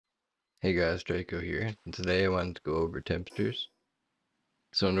Hey guys, Draco here, and today I wanted to go over temperatures.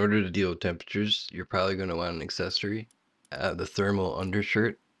 So in order to deal with temperatures, you're probably going to want an accessory. The thermal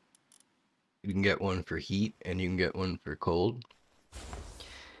undershirt. You can get one for heat and you can get one for cold.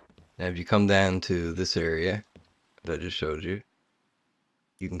 Now if you come down to this area that I just showed you,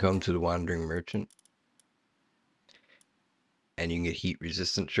 you can come to the Wandering Merchant and you can get heat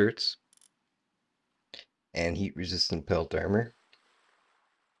resistant shirts and heat resistant pelt armor.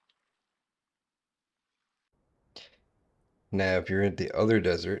 Now if you're in the other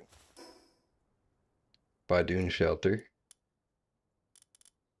desert by Dune Shelter,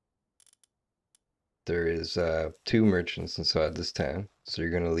 there is two merchants inside this town. So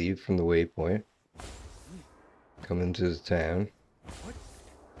you're going to leave from the waypoint, come into the town.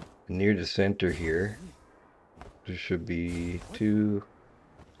 Near the center here, there should be two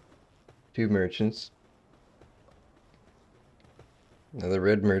merchants. Now the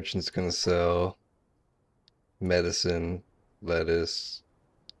red merchant's gonna sell medicine, lettuce,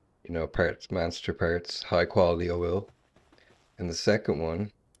 parts, monster parts, high quality oil. And the second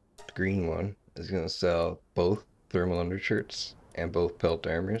one, the green one, is gonna sell both thermal undershirts and both pelt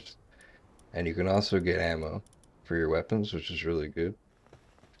armors. And you can also get ammo for your weapons, which is really good.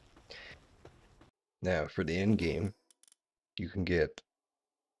 Now for the end game, you can get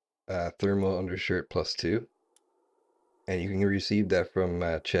thermal undershirt +2. And you can receive that from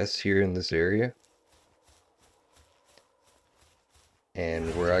chests here in this area.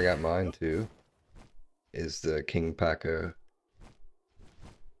 And where I got mine too is the King Paka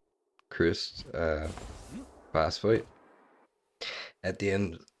Chris boss fight. At the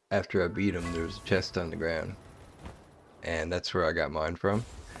end, after I beat him, there was a chest on the ground. And that's where I got mine from.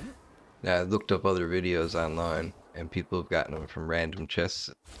 Now I looked up other videos online and people have gotten them from random chests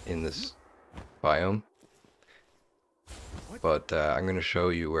in this biome. But I'm going to show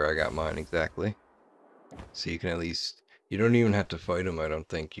you where I got mine exactly. So you can at least, you don't even have to fight them, I don't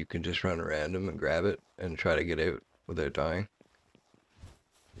think. You can just run around them and grab it and try to get out without dying.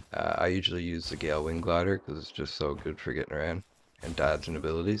 I usually use the Gale Wing Glider because it's just so good for getting around and dodging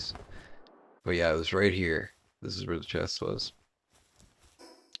abilities. But yeah, it was right here. This is where the chest was.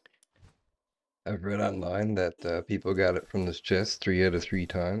 I've read online that people got it from this chest 3 out of 3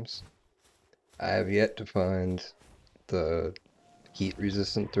 times. I have yet to find the heat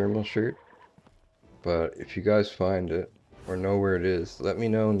resistant thermal shirt, but if you guys find it or know where it is, let me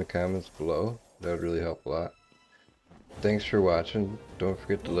know in the comments below. That would really help a lot. Thanks for watching. Don't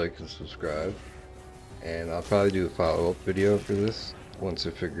forget to like and subscribe, and I'll probably do a follow-up video for this once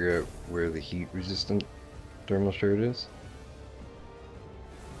I figure out where the heat resistant thermal shirt is.